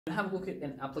We're going to have a look at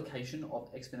an application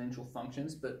of exponential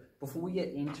functions, but before we get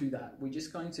into that, we're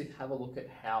just going to have a look at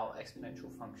how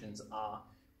exponential functions are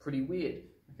pretty weird,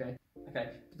 okay?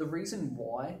 But the reason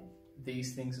why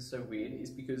these things are so weird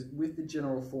is because with the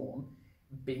general form,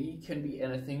 b can be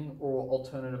anything, or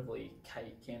alternatively,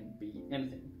 k can be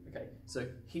anything, okay? So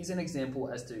here's an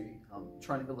example as to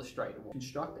trying to illustrate. We'll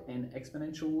construct an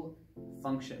exponential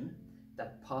function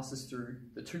that passes through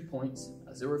the 2 points,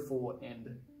 0, 4,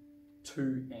 and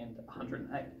 2 and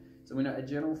 108. So we know a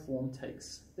general form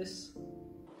takes this.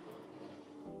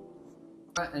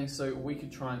 Right, and so we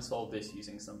could try and solve this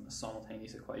using some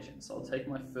simultaneous equations. So I'll take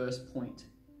my first point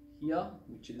here,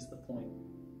 which is the point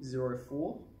 0,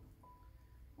 4,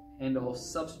 and I'll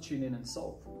substitute in and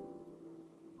solve.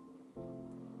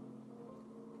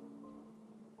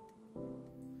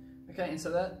 Okay, and so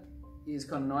that is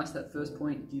kind of nice. That first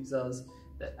point gives us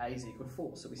that a is equal to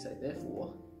 4. So we say,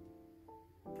 therefore,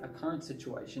 our current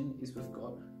situation is we've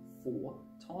got 4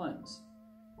 times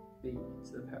b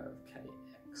to the power of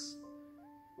kx.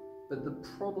 But the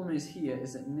problem is here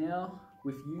is that now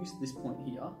we've used this point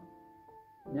here.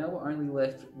 Now we're only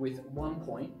left with one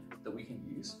point that we can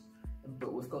use,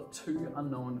 but we've got 2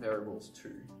 unknown variables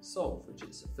to solve, which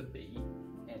is for b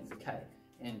and for k.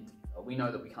 And we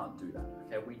know that we can't do that,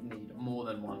 okay? We need more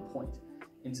than one point.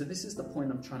 And so this is the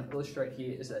point I'm trying to illustrate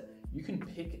here, is that you can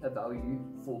pick a value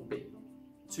for b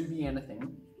to be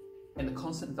anything, and the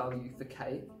constant value for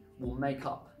k will make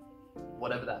up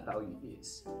whatever that value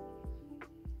is.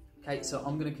 Okay, so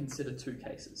I'm going to consider 2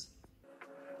 cases.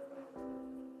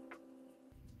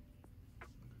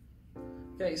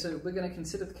 Okay, so we're going to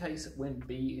consider the case when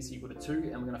b is equal to 2,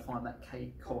 and we're going to find that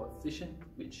k coefficient,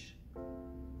 which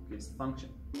gives the function.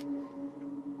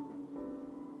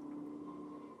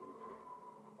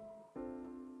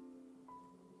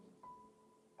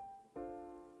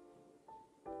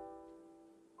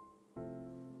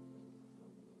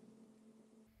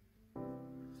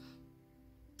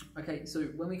 Okay, so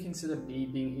when we consider b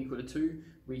being equal to 2,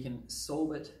 we can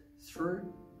solve it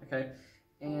through, okay?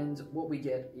 And what we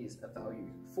get is a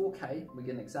value for k. We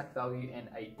get an exact value and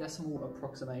a decimal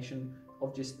approximation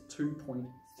of just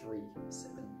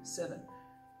 2.377.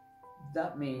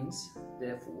 That means,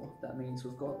 therefore,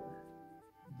 we've got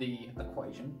the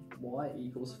equation y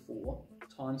equals 4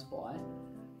 times by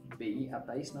b, our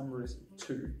base number is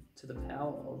 2, to the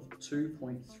power of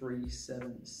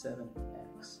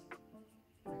 2.377x.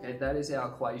 Okay, that is our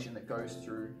equation that goes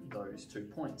through those 2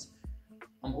 points.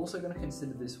 I'm also going to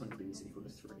consider this when b is equal to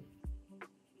 3.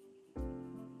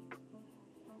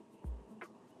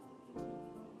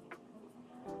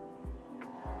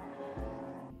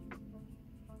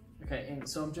 Okay, and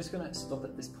so I'm just going to stop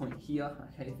at this point here,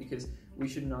 okay, because we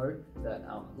should know that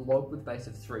log with base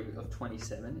of 3 of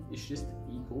 27 is just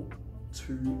equal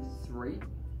to 3.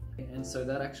 And so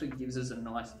that actually gives us a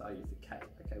nice value for k.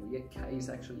 Okay, we get k is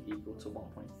actually equal to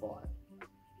 1.5.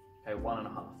 Okay,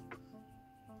 1.5.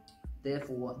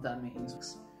 Therefore, that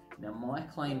means, now my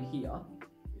claim here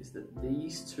is that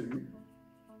these two,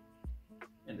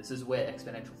 and this is where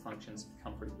exponential functions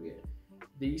become pretty weird,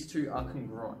 these two are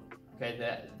congruent. Okay,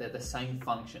 they're the same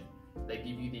function. They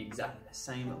give you the exact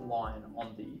same line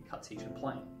on the Cartesian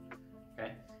plane.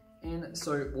 Okay, and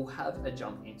so we'll have a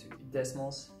jump into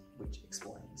decimals, which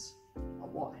explains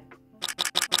why.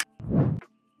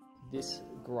 This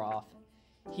graph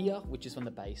here, which is when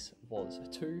the base was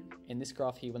 2, and this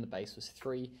graph here when the base was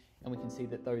 3, and we can see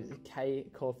that those k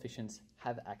coefficients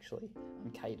have actually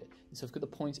k'd it. And so we've got the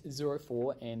points 0,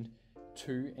 4 and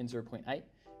 2 and 0.8.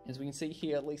 As we can see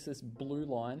here, at least this blue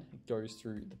line goes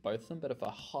through both of them, but if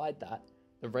I hide that,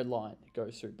 the red line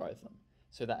goes through both of them.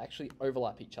 So they actually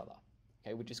overlap each other,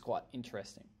 okay, which is quite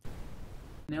interesting.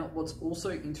 Now, what's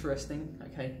also interesting,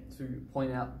 okay, to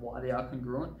point out why they are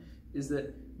congruent, is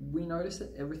that we notice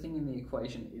that everything in the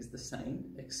equation is the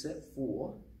same except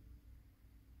for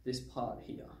this part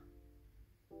here.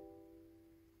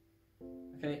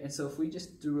 Okay, and so if we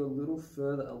just do a little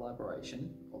further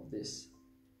elaboration of this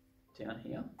down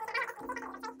here.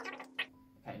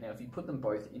 Okay, now if you put them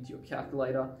both into your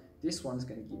calculator, this one's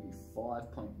going to give you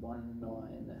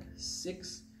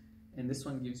 5.196, and this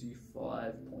one gives you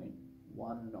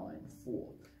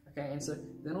 5.194. Okay, and so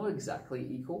they're not exactly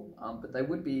equal, but they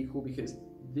would be equal because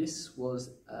this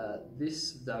was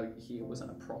this value here was an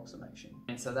approximation,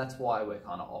 and so that's why we're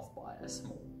kind of off by a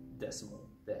small decimal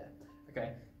there.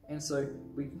 Okay, and so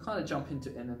we can kind of jump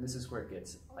into, and then this is where it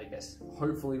gets, I guess,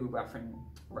 hopefully we're wrapping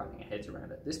our heads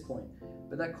around at this point,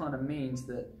 but that kind of means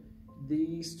that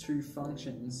these two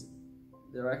functions,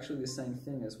 they're actually the same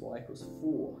thing as y equals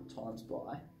 4 times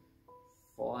by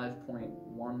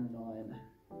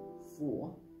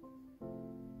 5.194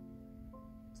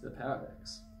 to the power of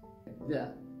x.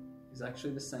 That is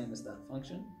actually the same as that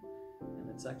function, and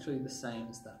it's actually the same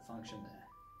as that function there.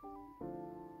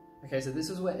 Okay, so this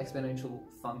is where exponential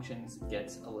functions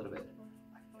gets a little bit,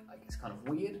 I guess, kind of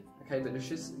weird, okay, but it's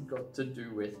just got to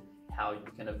do with how you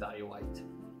can evaluate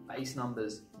base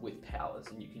numbers with powers,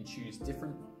 and you can choose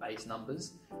different base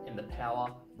numbers and the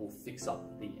power will fix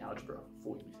up the algebra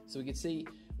for you. So we can see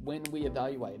when we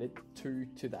evaluated 2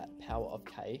 to that power of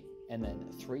k and then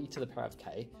 3 to the power of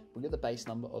k, we get the base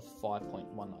number of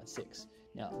 5.196.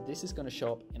 Now this is going to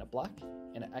show up in a black,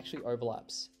 and it actually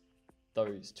overlaps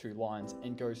those two lines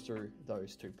and goes through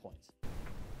those 2 points.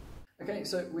 Okay,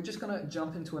 so we're just going to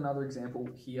jump into another example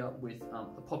here with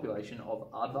the population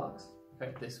of aardvarks.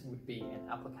 Okay, this would be an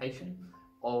application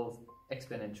of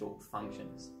exponential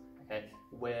functions, okay,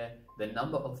 where the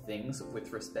number of things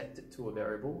with respect to a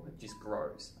variable just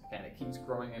grows, okay, and it keeps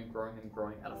growing and growing and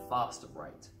growing at a faster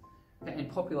rate. Okay, and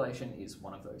population is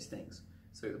one of those things.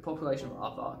 So the population of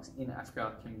aardvarks in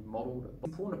Africa can be modelled.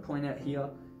 Important to point out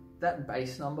here, that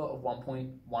base number of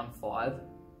 1.15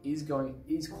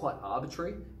 is quite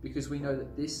arbitrary, because we know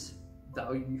that this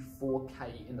value for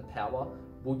k in the power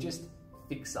will just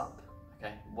fix up,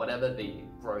 okay, whatever the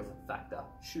growth factor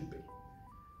should be.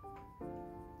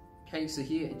 Okay, so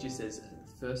here it just says,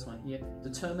 the first one here,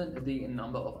 determine the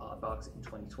number of aardvarks in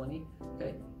 2020.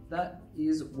 Okay, that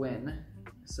is when,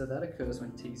 so that occurs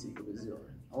when t is equal to 0.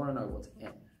 I want to know what's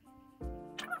n.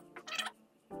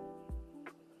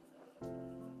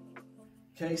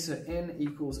 Okay, so n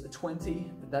equals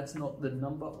 20, but that's not the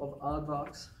number of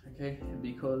aardvarks, okay,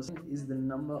 because n is the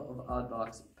number of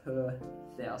aardvarks per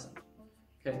 1,000.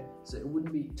 Okay, so it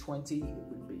wouldn't be 20, it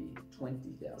would be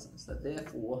 20,000. So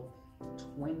therefore,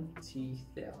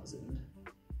 20,000.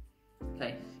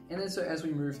 Okay, and then so as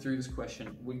we move through this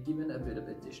question, we're given a bit of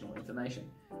additional information.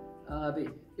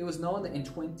 It was known that in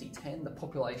 2010, the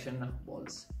population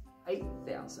was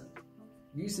 8,000.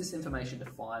 Use this information to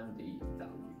find the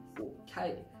value for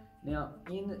k. Now,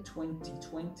 in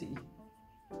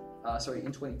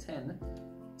 2010,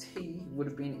 t would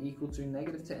have been equal to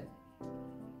 -10.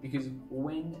 Because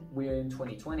when we're in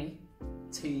 2020,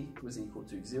 t was equal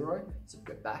to 0, so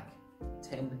go back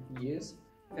 10 years.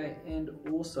 Okay, and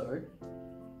also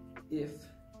if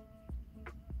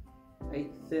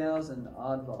 8,000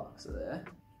 aardvarks are there,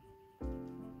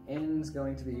 n is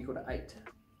going to be equal to 8.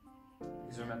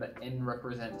 Because remember, n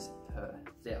represents per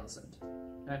 1,000.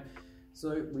 Okay,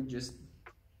 so we just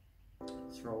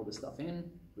throw all this stuff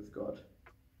in. We've got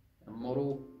a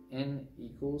model n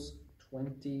equals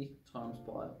 20 times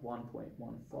by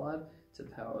 1.15 to the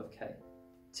power of k.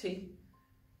 T,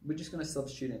 we're just going to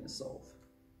substitute in to solve.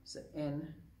 So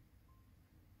n's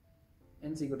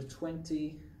equal to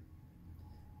 20,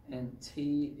 and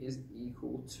t is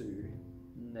equal to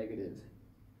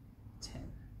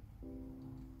 -10.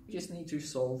 We just need to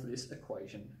solve this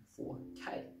equation for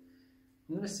k.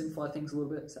 I'm going to simplify things a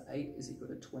little bit. So 8 is equal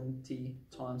to 20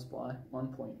 times by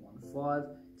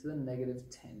 1.15 to the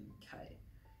 -10k.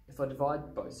 If I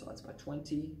divide both sides by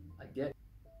 20, I get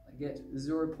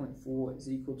 0.4 is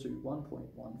equal to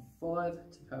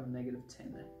 1.15 to the power of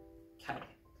 -10k.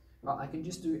 Right, I can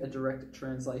just do a direct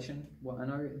translation. Well, I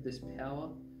know this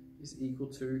power is equal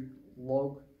to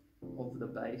log of the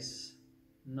base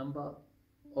number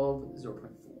of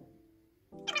 0.4.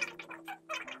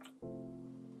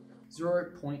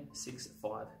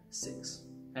 0.656.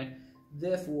 Okay?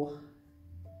 Therefore,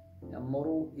 our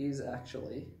model is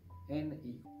actually n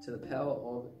equal to the power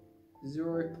of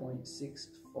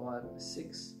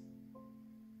 0.656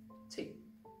 t.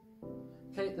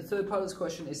 Okay, the third part of this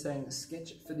question is saying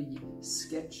sketch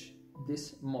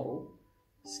this model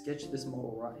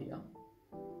right here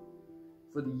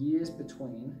for the years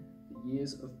between the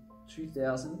years of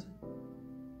 2000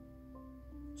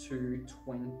 to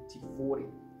 2040.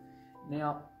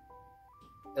 Now,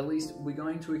 at least we're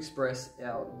going to express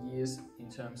our years in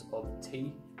terms of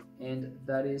t, and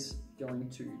that is going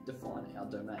to define our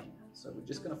domain. So we're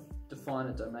just going to define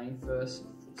a domain first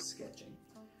for sketching.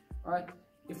 All right,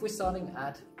 if we're starting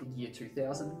at the year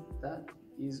 2000, that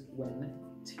is when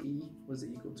t was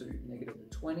equal to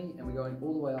 -20, and we're going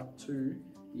all the way up to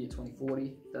the year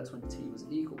 2040, that's when t was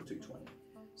equal to 20.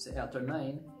 So our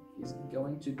domain is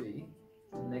going to be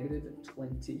from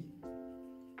 -20.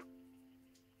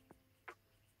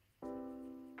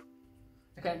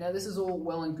 Okay, now this is all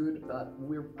well and good, but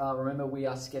remember we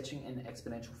are sketching an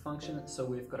exponential function, so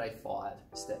we've got a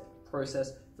 5-step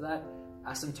process for that.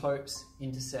 Asymptotes,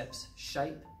 intercepts,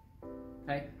 shape.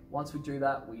 Okay, once we do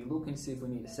that, we look and see if we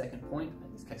need a second point.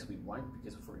 In this case we won't,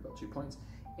 because we've already got 2 points.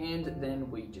 And then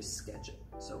we just sketch it.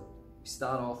 So we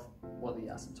start off, what are the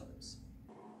asymptotes?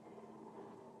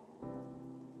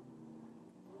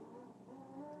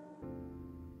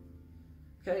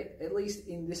 Okay, at least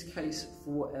in this case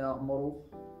for our model,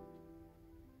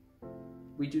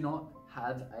 we do not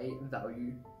have a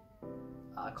value,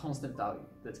 a constant value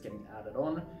that's getting added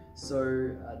on.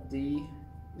 So D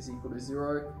is equal to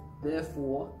 0,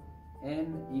 therefore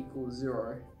n equals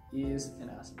 0 is an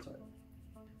asymptote.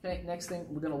 Okay, next thing,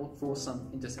 we're going to look for some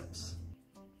intercepts.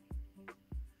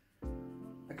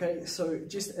 Okay, so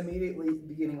just immediately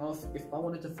beginning off, if I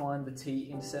wanted to find the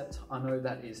t-intercept, I know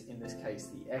that is, in this case,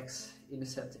 the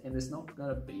x-intercept, and there's not going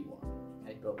to be one.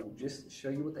 Okay, but we'll just show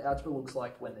you what the algebra looks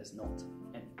like when there's not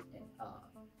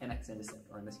an x-intercept,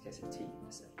 or in this case, a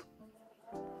t-intercept.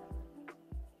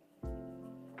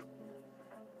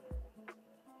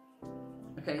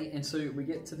 Okay, and so we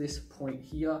get to this point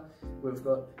here, we've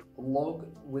got log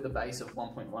with a base of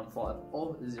 1.15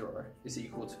 of 0 is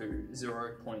equal to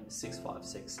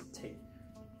 0.656 t.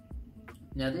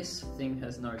 Now this thing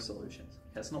has no solutions.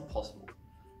 Okay, it's not possible.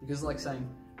 Because like saying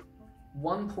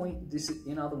this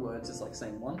in other words, it's like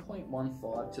saying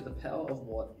 1.15 to the power of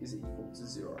what is equal to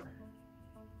 0.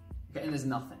 Okay, and there's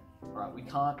nothing. Right, we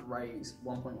can't raise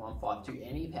 1.15 to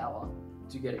any power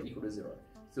to get it equal to 0.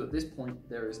 So at this point,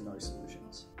 there is no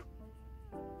solutions.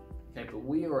 Okay, but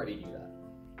we already knew that.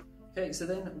 Okay, so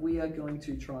then we are going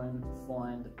to try and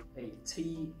find a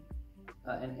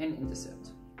an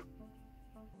n-intercept.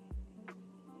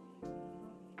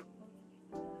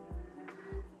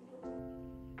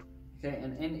 Okay,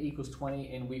 and n equals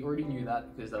 20, and we already knew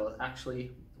that because that was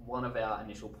actually one of our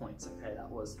initial points. Okay, that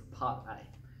was part A.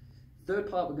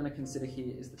 Third part we're going to consider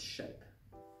here is the shape.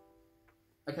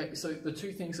 Okay, so the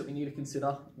two things that we need to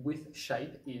consider with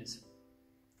shape is,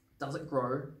 does it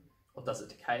grow or does it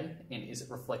decay, and is it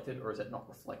reflected or is it not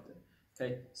reflected?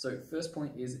 Okay, so first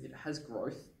point is it has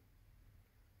growth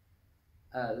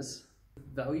as the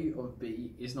value of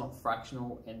b is not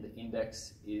fractional and the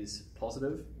index is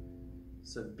positive.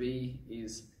 So b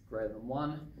is greater than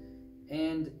 1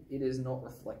 and it is not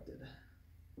reflected.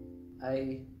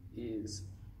 A is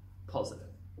positive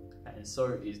and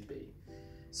so is b.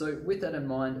 So with that in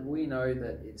mind, we know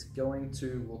that it's going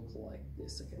to look like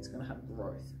this. Okay, it's going to have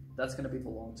growth. That's going to be the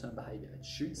long-term behavior. It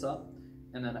shoots up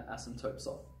and then it asymptotes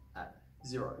off at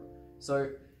 0.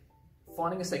 So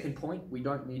finding a second point, we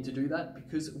don't need to do that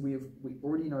because we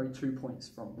already know 2 points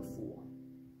from before.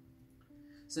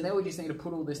 So now we just need to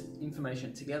put all this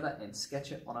information together and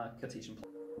sketch it on a Cartesian plane.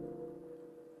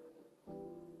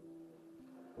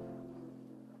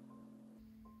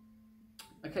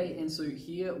 Okay, and so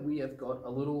here we have got a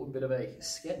little bit of a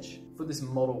sketch for this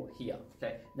model here.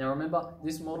 Okay, now remember,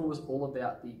 this model was all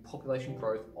about the population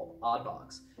growth of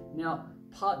aardvarks. Now,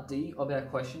 part D of our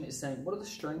question is saying, what are the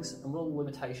strengths and what are the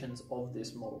limitations of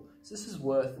this model? So this is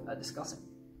worth discussing.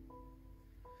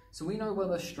 So we know one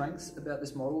of the strengths about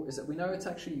this model is that we know it's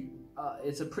actually,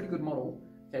 it's a pretty good model.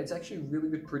 Okay, it's actually a really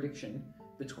good prediction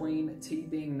between t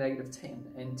being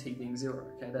 -10 and t being 0.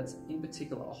 Okay, that's in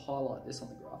particular, I'll highlight this on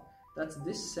the graph. That's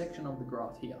this section of the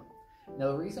graph here.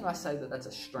 Now the reason I say that that's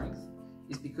a strength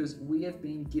is because we have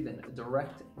been given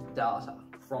direct data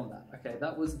from that. Okay,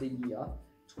 that was the year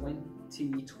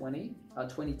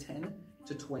 2010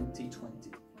 to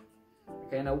 2020.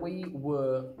 Okay, now we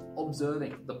were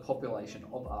observing the population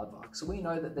of aardvarks. So we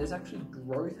know that there's actually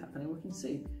growth happening. We can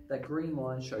see that green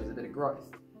line shows a bit of growth.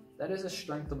 That is a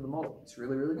strength of the model. It's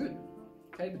really, really good.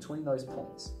 Okay, between those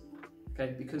points.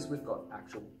 Okay, because we've got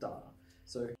actual data.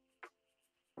 So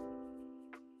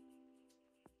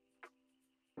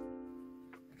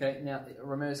okay, now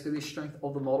remember it's going to be strength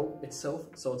of the model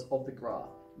itself, so it's of the graph.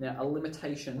 Now a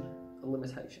limitation,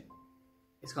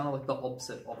 it's kind of like the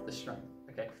opposite of the strength.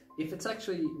 Okay, if it's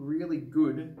actually really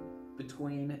good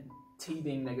between t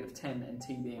being -10 and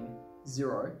t being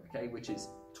 0, okay, which is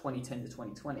 2010 to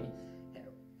 2020,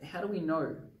 how do we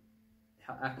know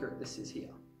how accurate this is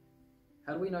here?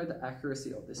 How do we know the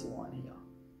accuracy of this line here?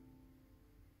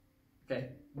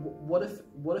 Okay, what if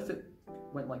it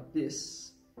went like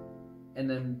this, and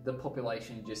then the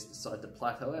population just decided to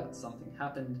plateau out? Something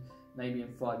happened maybe in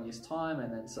 5 years' time,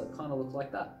 and then so it kind of looked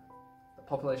like that. The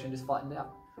population just flattened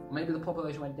out. Or maybe the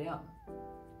population went down.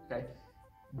 Okay,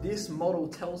 this model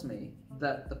tells me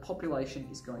that the population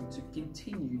is going to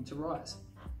continue to rise.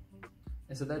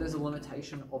 And so that is a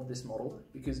limitation of this model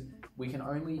because we can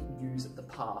only use the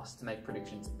past to make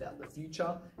predictions about the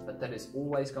future, but that is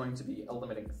always going to be a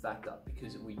limiting factor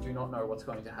because we do not know what's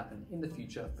going to happen in the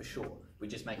future for sure.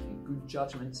 We're just making good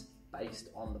judgments based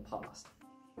on the past.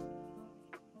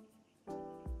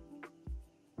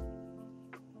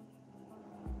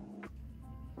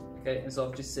 Okay, and so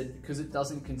I've just said because it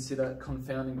doesn't consider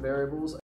confounding variables,